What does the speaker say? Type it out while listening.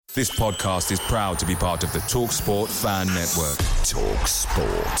This podcast is proud to be part of the TalkSport Fan Network.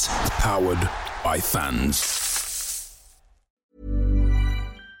 TalkSport. Powered by fans.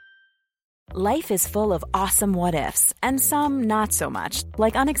 Life is full of awesome what-ifs, and some not so much,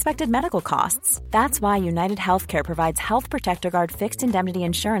 like unexpected medical costs. That's why United Healthcare provides Health Protector Guard fixed indemnity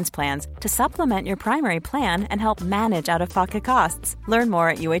insurance plans to supplement your primary plan and help manage out-of-pocket costs. Learn more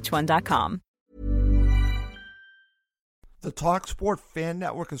at uh1.com. The TalkSport Fan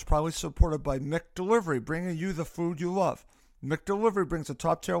Network is proudly supported by McDelivery, bringing you the food you love. McDelivery brings a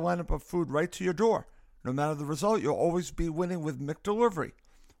top-tier lineup of food right to your door. No matter the result, you'll always be winning with McDelivery.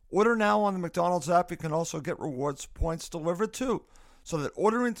 Order now on the McDonald's app. You can also get rewards points delivered too, so that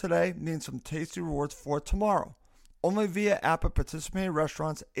ordering today means some tasty rewards for tomorrow. Only via app at participating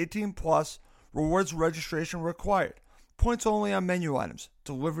restaurants. 18 plus. Rewards registration required. Points only on menu items.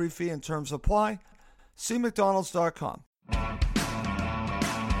 Delivery fee and terms apply. See McDonald's.com.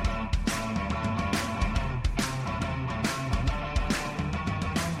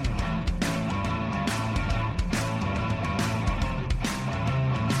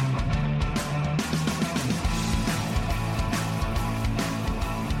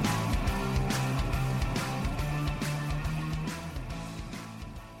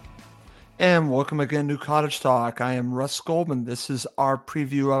 And welcome again to Cottage Talk. I am Russ Goldman. This is our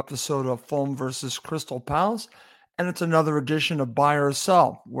preview episode of Fulham versus Crystal Palace, and it's another edition of Buy or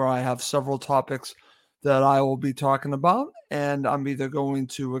Sell, where I have several topics that I will be talking about, and I'm either going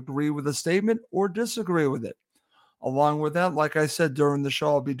to agree with a statement or disagree with it. Along with that, like I said during the show,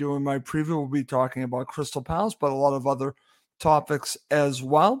 I'll be doing my preview. We'll be talking about Crystal Palace, but a lot of other topics as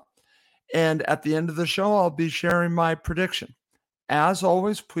well. And at the end of the show, I'll be sharing my prediction. As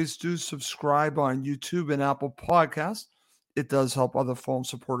always, please do subscribe on YouTube and Apple Podcasts. It does help other Fulham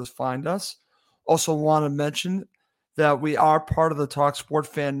supporters find us. Also want to mention that we are part of the TalkSport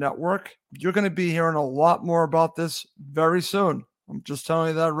Fan Network. You're going to be hearing a lot more about this very soon. I'm just telling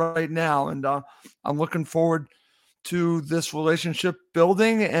you that right now. And I'm looking forward to this relationship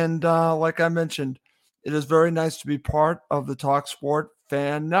building. And like I mentioned, it is very nice to be part of the TalkSport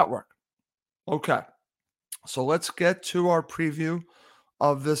Fan Network. Okay. So let's get to our preview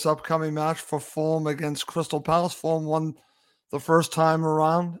of this upcoming match for Fulham against Crystal Palace. Fulham won the first time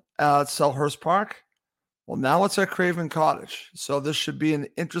around at Selhurst Park. Well, now it's at Craven Cottage. So this should be an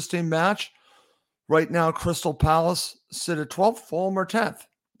interesting match. Right now, Crystal Palace sit at 12th, Fulham are 10th.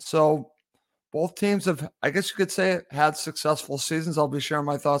 So both teams have, I guess you could say, had successful seasons. I'll be sharing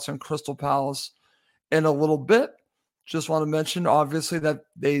my thoughts on Crystal Palace in a little bit. Just want to mention, obviously, that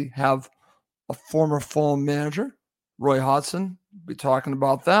they have a former Fulham manager, Roy Hodgson. We'll be talking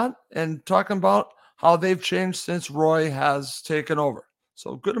about that and talking about how they've changed since Roy has taken over.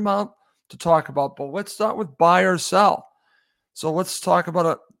 So a good amount to talk about, but let's start with buy or sell. So let's talk about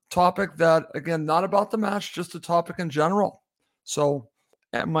a topic that, again, not about the match, just a topic in general. So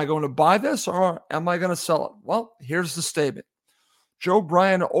am I going to buy this or am I going to sell it? Well, here's the statement. Joe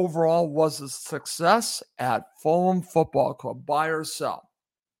Bryan overall was a success at Fulham Football Club. Buy or sell?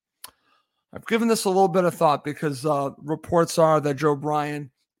 I've given this a little bit of thought because reports are that Joe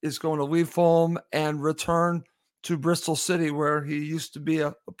Bryan is going to leave Fulham and return to Bristol City, where he used to be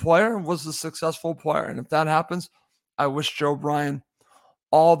a player and was a successful player. And if that happens, I wish Joe Bryan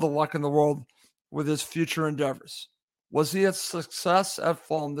all the luck in the world with his future endeavors. Was he a success at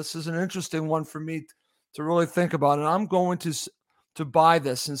Fulham? This is an interesting one for me to really think about. And I'm going to buy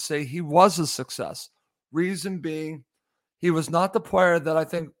this and say he was a success. Reason being, he was not the player that I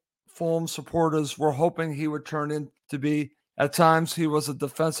think Fulham supporters were hoping he would turn in to be. At times, he was a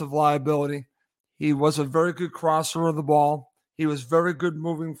defensive liability. He was a very good crosser of the ball. He was very good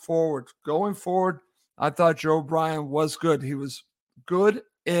moving forward. Going forward, I thought Joe Bryan was good. He was good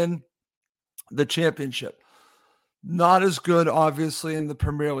in the championship. Not as good, obviously, in the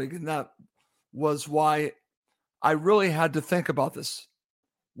Premier League. And that was why I really had to think about this.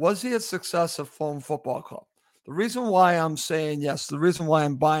 Was he a success at Fulham Football Club? The reason why I'm saying yes, the reason why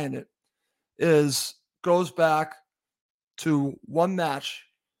I'm buying it goes back to one match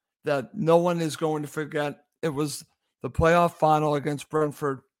that no one is going to forget. It was the playoff final against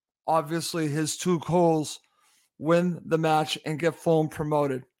Brentford. Obviously, his two goals win the match and get Fulham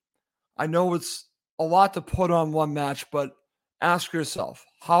promoted. I know it's a lot to put on one match, but ask yourself,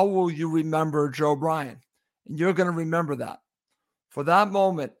 how will you remember Joe Bryan? And you're going to remember that for that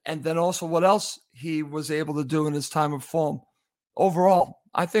moment. And then also what else he was able to do in his time at Fulham. Overall,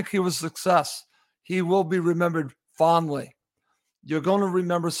 I think he was a success. He will be remembered fondly. You're going to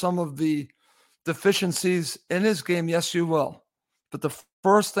remember some of the deficiencies in his game. Yes, you will. But the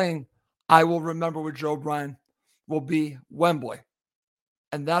first thing I will remember with Joe Bryan will be Wembley.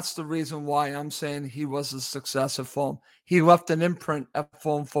 And that's the reason why I'm saying he was a success at Fulham. He left an imprint at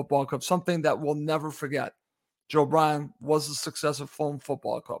Fulham Football Club, something that we'll never forget. Joe Bryan was a success at Fulham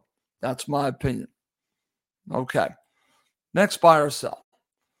Football Club. That's my opinion. Okay. Next, buy or sell.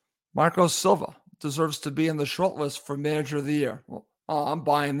 Marco Silva deserves to be in the shortlist for Manager of the Year. Well, I'm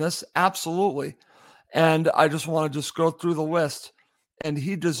buying this. Absolutely. And I just want to just go through the list, and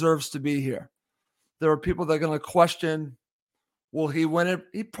he deserves to be here. There are people that are going to question, will he win it?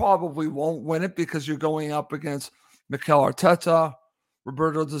 He probably won't win it because you're going up against Mikel Arteta,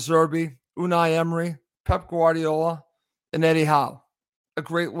 Roberto De Zerbi, Unai Emery, Pep Guardiola, and Eddie Howe. A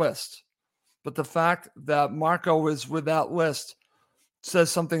great list. But the fact that Marco is with that list says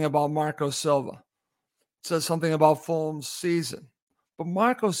something about Marco Silva. It says something about Fulham's season. But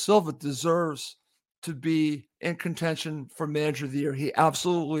Marco Silva deserves to be in contention for Manager of the Year. He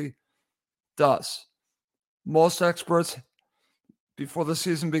absolutely does. Most experts, before the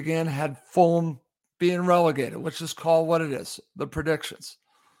season began, had Fulham being relegated. Let's just call it what it is, the predictions.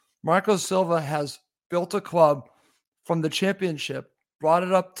 Marco Silva has built a club from the Championship, brought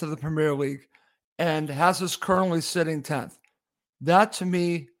it up to the Premier League, and has us currently sitting 10th. That, to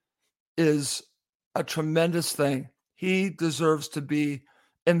me, is a tremendous thing. He deserves to be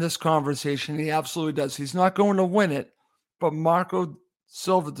in this conversation. He absolutely does. He's not going to win it, but Marco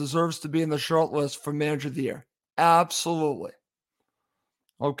Silva deserves to be in the short list for Manager of the Year. Absolutely.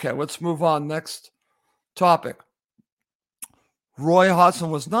 Okay, let's move on. Next topic. Roy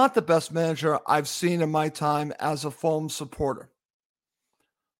Hodgson was not the best manager I've seen in my time as a Fulham supporter.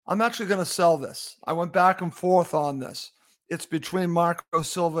 I'm actually going to sell this. I went back and forth on this. It's between Marco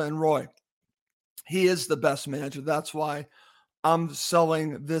Silva and Roy. He is the best manager. That's why I'm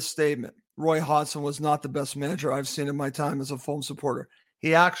selling this statement. Roy Hodgson was not the best manager I've seen in my time as a Fulham supporter.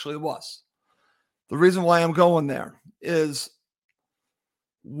 He actually was. The reason why I'm going there is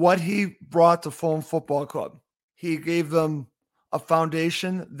what he brought to Fulham Football Club. He gave them a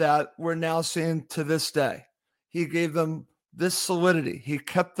foundation that we're now seeing to this day. He gave them this solidity. He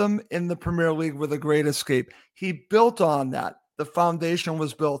kept them in the Premier League with a great escape. He built on that. The foundation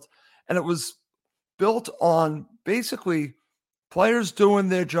was built, and it was built on basically players doing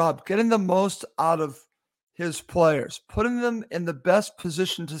their job, getting the most out of his players, putting them in the best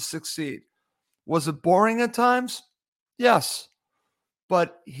position to succeed. Was it boring at times? Yes.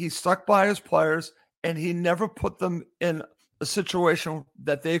 But he stuck by his players, and he never put them in a situation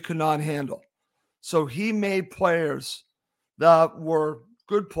that they could not handle. So he made players that were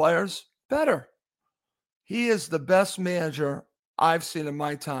good players better. He is the best manager I've seen in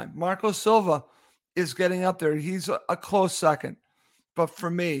my time. Marco Silva is getting up there. He's a close second. But for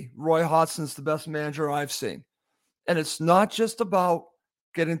me, Roy Hodgson's the best manager I've seen. And it's not just about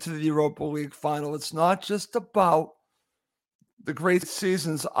getting to the Europa League final. It's not just about the great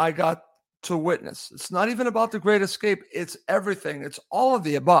seasons I got to witness. It's not even about the great escape. It's everything. It's all of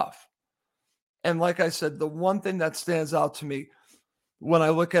the above. And like I said, the one thing that stands out to me when I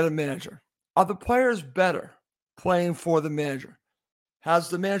look at a manager, are the players better playing for the manager? Has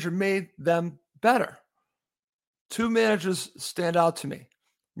the manager made them better? Two managers stand out to me,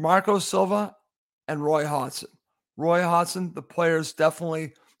 Marco Silva and Roy Hodgson. Roy Hodgson, the players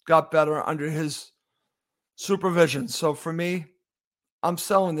definitely got better under his supervision. So for me, I'm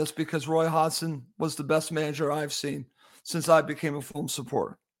selling this because Roy Hodgson was the best manager I've seen since I became a Fulham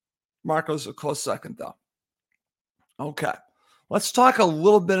supporter. Marco's a close second, though. Okay, let's talk a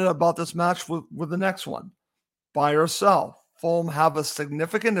little bit about this match with the next one. Buy or sell. Fulham have a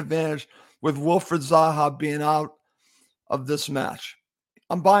significant advantage with Wilfried Zaha being out of this match.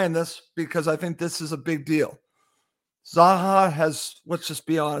 I'm buying this because I think this is a big deal. Zaha has, let's just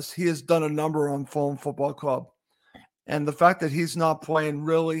be honest, he has done a number on Fulham Football Club. And the fact that he's not playing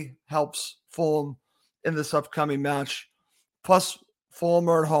really helps Fulham in this upcoming match. Plus, Fulham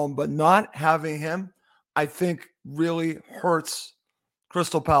are at home, but not having him, I think, really hurts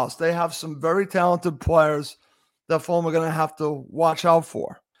Crystal Palace. They have some very talented players that Fulham are going to have to watch out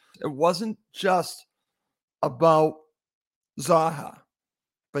for. It wasn't just about Zaha,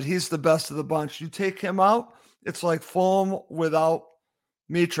 but he's the best of the bunch. You take him out, it's like Fulham without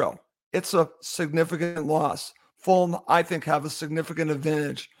Mitro. It's a significant loss. Fulham, I think, have a significant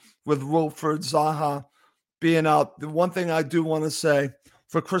advantage with Wilfried Zaha being out. The one thing I do want to say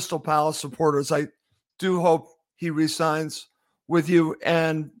for Crystal Palace supporters, I do hope he resigns with you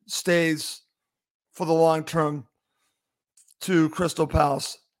and stays for the long term to Crystal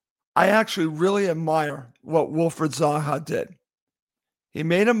Palace. I actually really admire what Wilfried Zaha did. He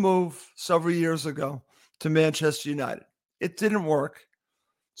made a move several years ago to Manchester United. It didn't work,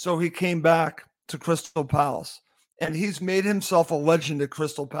 so he came back to Crystal Palace. And he's made himself a legend at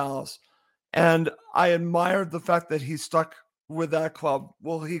Crystal Palace. And I admired the fact that he stuck with that club.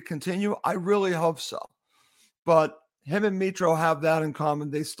 Will he continue? I really hope so. But him and Mitro have that in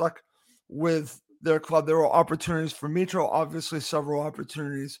common. They stuck with their club. There were opportunities for Mitro, obviously several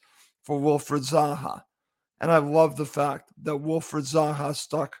opportunities for Wilfried Zaha. And I love the fact that Wilfried Zaha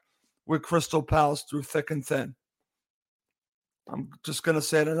stuck with Crystal Palace through thick and thin. I'm just going to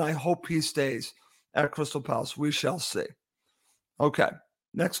say it, and I hope he stays at Crystal Palace. We shall see. Okay,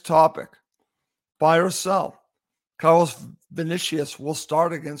 next topic. Buy or sell. Carlos Vinicius will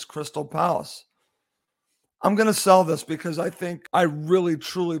start against Crystal Palace. I'm going to sell this because I really,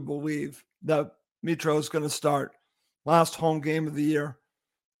 truly believe that Mitro is going to start. Last home game of the year.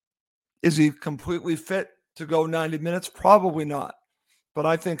 Is he completely fit to go 90 minutes? Probably not. But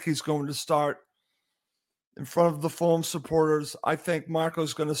I think he's going to start in front of the Fulham supporters. I think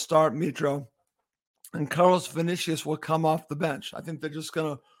Marco's going to start Mitro. And Carlos Vinicius will come off the bench. I think they're just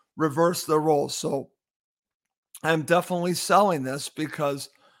going to reverse their roles. So I'm definitely selling this because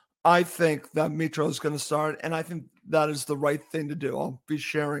I think that Mitro is going to start, and I think that is the right thing to do. I'll be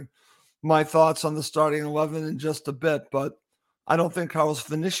sharing my thoughts on the starting 11 in just a bit, but I don't think Carlos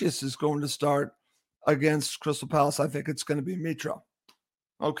Vinicius is going to start against Crystal Palace. I think it's going to be Mitro.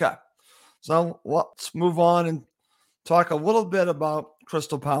 Okay, so let's move on and talk a little bit about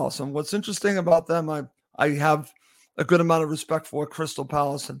Crystal Palace. And what's interesting about them, I have a good amount of respect for what Crystal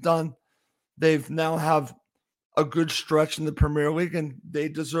Palace have done. They've now have a good stretch in the Premier League, and they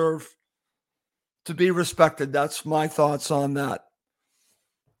deserve to be respected. That's my thoughts on that.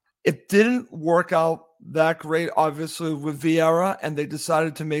 It didn't work out that great, obviously, with Vieira, and they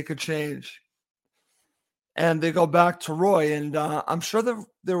decided to make a change. And they go back to Roy, and I'm sure that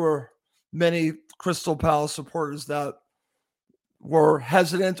there were many Crystal Palace supporters that were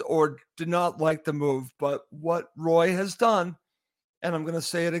hesitant or did not like the move. But what Roy has done, and I'm going to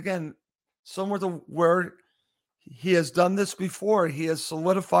say it again, somewhere to where he has done this before, he has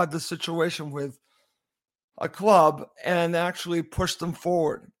solidified the situation with a club and actually pushed them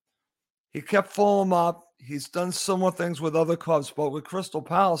forward. He kept Fulham up. He's done similar things with other clubs, but with Crystal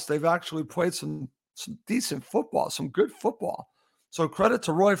Palace, they've actually played some decent football, some good football. So credit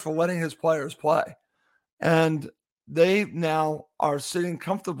to Roy for letting his players play. And they now are sitting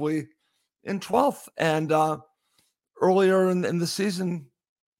comfortably in 12th. And earlier in the season,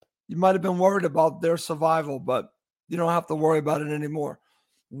 you might have been worried about their survival, but you don't have to worry about it anymore.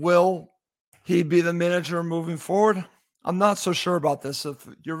 Will he be the manager moving forward? I'm not so sure about this. If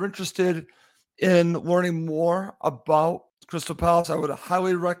you're interested in learning more about Crystal Palace, I would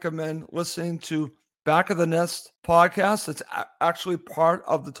highly recommend listening to Back of the Nest podcast. It's actually part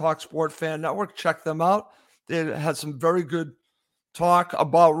of the TalkSport Fan Network. Check them out. They had some very good talk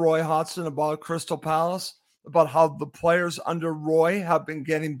about Roy Hodgson, about Crystal Palace, about how the players under Roy have been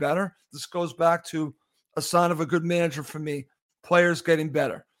getting better. This goes back to a sign of a good manager for me. Players getting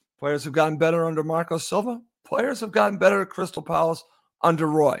better. Players have gotten better under Marco Silva. Players have gotten better at Crystal Palace under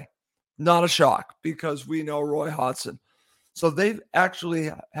Roy. Not a shock because we know Roy Hodgson. So they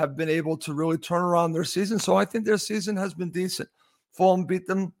actually have been able to really turn around their season. So I think their season has been decent. Fulham beat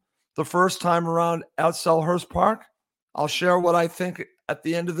them the first time around at Selhurst Park. I'll share what I think at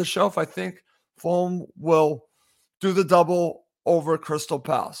the end of the show. If I think Fulham will do the double over Crystal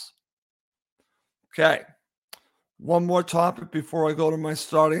Palace. Okay. One more topic before I go to my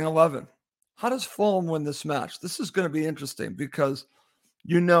starting 11. How does Fulham win this match? This is going to be interesting because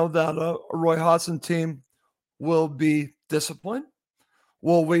you know that a Roy Hodgson team will be disciplined.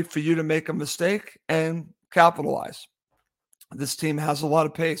 We'll wait for you to make a mistake and capitalize. This team has a lot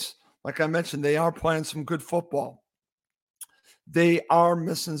of pace. Like I mentioned, they are playing some good football. They are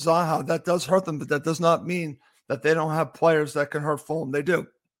missing Zaha. That does hurt them, but that does not mean that they don't have players that can hurt Fulham. They do.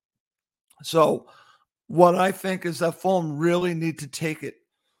 So what I think is that Fulham really need to take it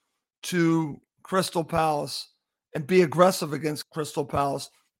to Crystal Palace and be aggressive against Crystal Palace,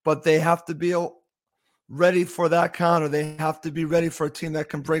 but they have to be ready for that counter. They have to be ready for a team that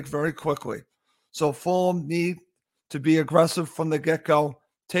can break very quickly. So Fulham need to be aggressive from the get-go.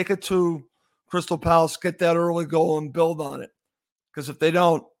 Take it to Crystal Palace, get that early goal and build on it. Because if they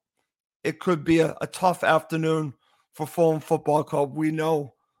don't, it could be a tough afternoon for Fulham Football Club. We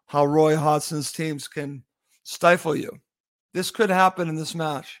know how Roy Hodgson's teams can stifle you. This could happen in this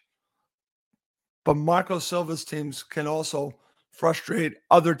match. But Marco Silva's teams can also frustrate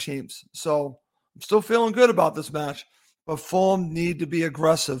other teams. So I'm still feeling good about this match. But Fulham need to be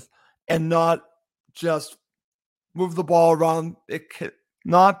aggressive and not just move the ball around. It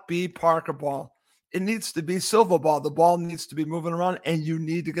cannot be Parker ball. It needs to be Silva ball. The ball needs to be moving around, and you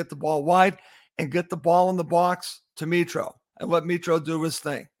need to get the ball wide and get the ball in the box to Mitro and let Mitro do his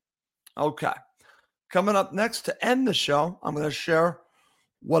thing. Okay. Coming up next to end the show, I'm going to share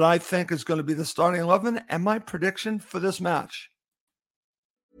what I think is going to be the starting 11 and my prediction for this match.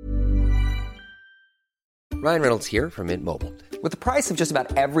 Ryan Reynolds here from Mint Mobile. With the price of just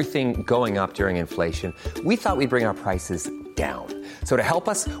about everything going up during inflation, we thought we'd bring our prices down. So to help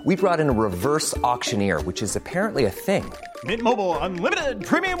us, we brought in a reverse auctioneer, which is apparently a thing. Mint Mobile Unlimited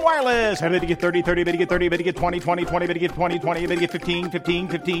Premium Wireless. How to get 30, 30, bit to get 30, bit to get 20, 20, 20, bit to get 20, 20, bit to get 15, 15,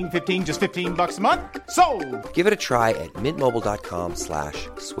 15, 15, just $15 a month? Sold! Give it a try at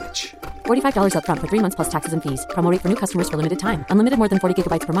mintmobile.com/switch. $45 up front for 3 months plus taxes and fees. Promo rate for new customers for limited time. Unlimited more than 40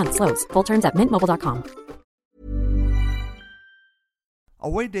 gigabytes per month. Slows full terms at mintmobile.com.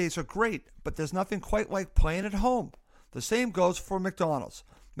 Away days are great, but there's nothing quite like playing at home. The same goes for McDonald's.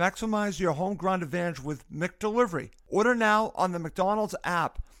 Maximize your home ground advantage with McDelivery. Order now on the McDonald's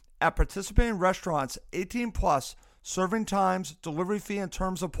app at participating restaurants. 18 plus. Serving times, delivery fee, and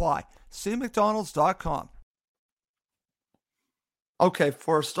terms apply. See McDonald's.com. Okay,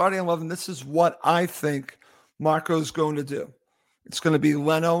 for starting 11, this is what I think Marco's going to do. It's going to be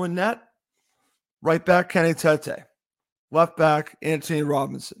Leno in net. Right back, Kenny Tete. Left back, Anthony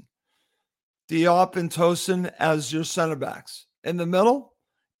Robinson. Diop and Tosin as your center backs. In the middle,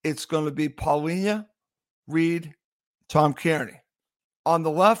 it's going to be Paulinho, Reed, Tom Kearney. On the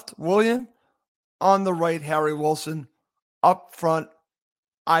left, William. On the right, Harry Wilson. Up front,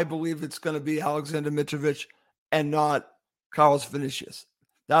 I believe it's going to be Alexander Mitrovic and not Carlos Vinicius.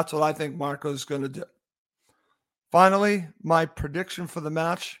 That's what I think Marco's going to do. Finally, my prediction for the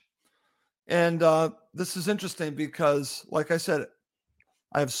match. And this is interesting because, like I said,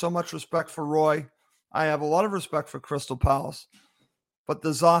 I have so much respect for Roy. I have a lot of respect for Crystal Palace. But the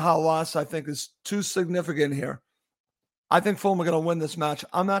Zaha loss, I think, is too significant here. I think Fulham are going to win this match.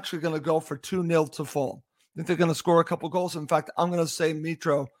 I'm actually going to go for 2-0 to Fulham. I think they're going to score a couple goals. In fact, I'm going to say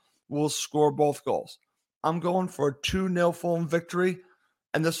Mitro will score both goals. I'm going for a 2-0 Fulham victory.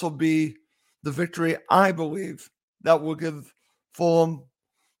 And this will be the victory, I believe, that will give Fulham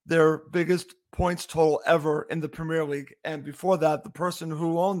their biggest points total ever in the Premier League. And before that, the person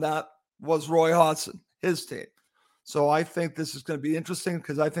who owned that was Roy Hodgson, his team. So I think this is going to be interesting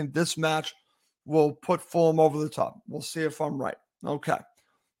because I think this match will put Fulham over the top. We'll see if I'm right. Okay.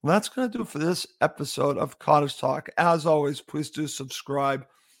 Well, that's going to do it for this episode of Cottage Talk. As always, please do subscribe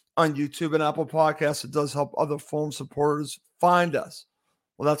on YouTube and Apple Podcasts. It does help other Fulham supporters find us.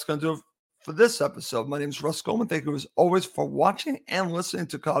 Well, that's going to do it for this episode. My name is Russ Goldman. Thank you as always for watching and listening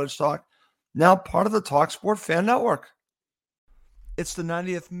to Cottage Talk, now part of the TalkSport Fan Network. It's the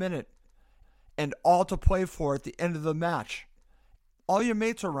 90th minute and all to play for at the end of the match. All your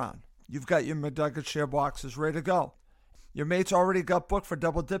mates are around. You've got your McNugget share boxes ready to go. Your mates already got booked for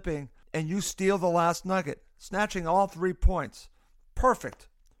double dipping and you steal the last nugget, snatching all 3 points. Perfect.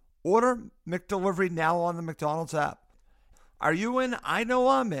 Order McDelivery now on the McDonald's app. Are you in? I know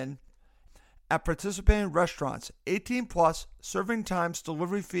I'm in. At participating restaurants, 18 plus, serving times,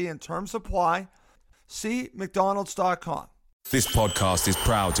 delivery fee, and terms apply. See McDonald's.com. This podcast is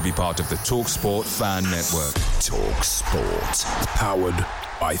proud to be part of the TalkSport Fan Network. TalkSport. Powered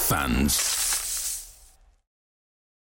by fans.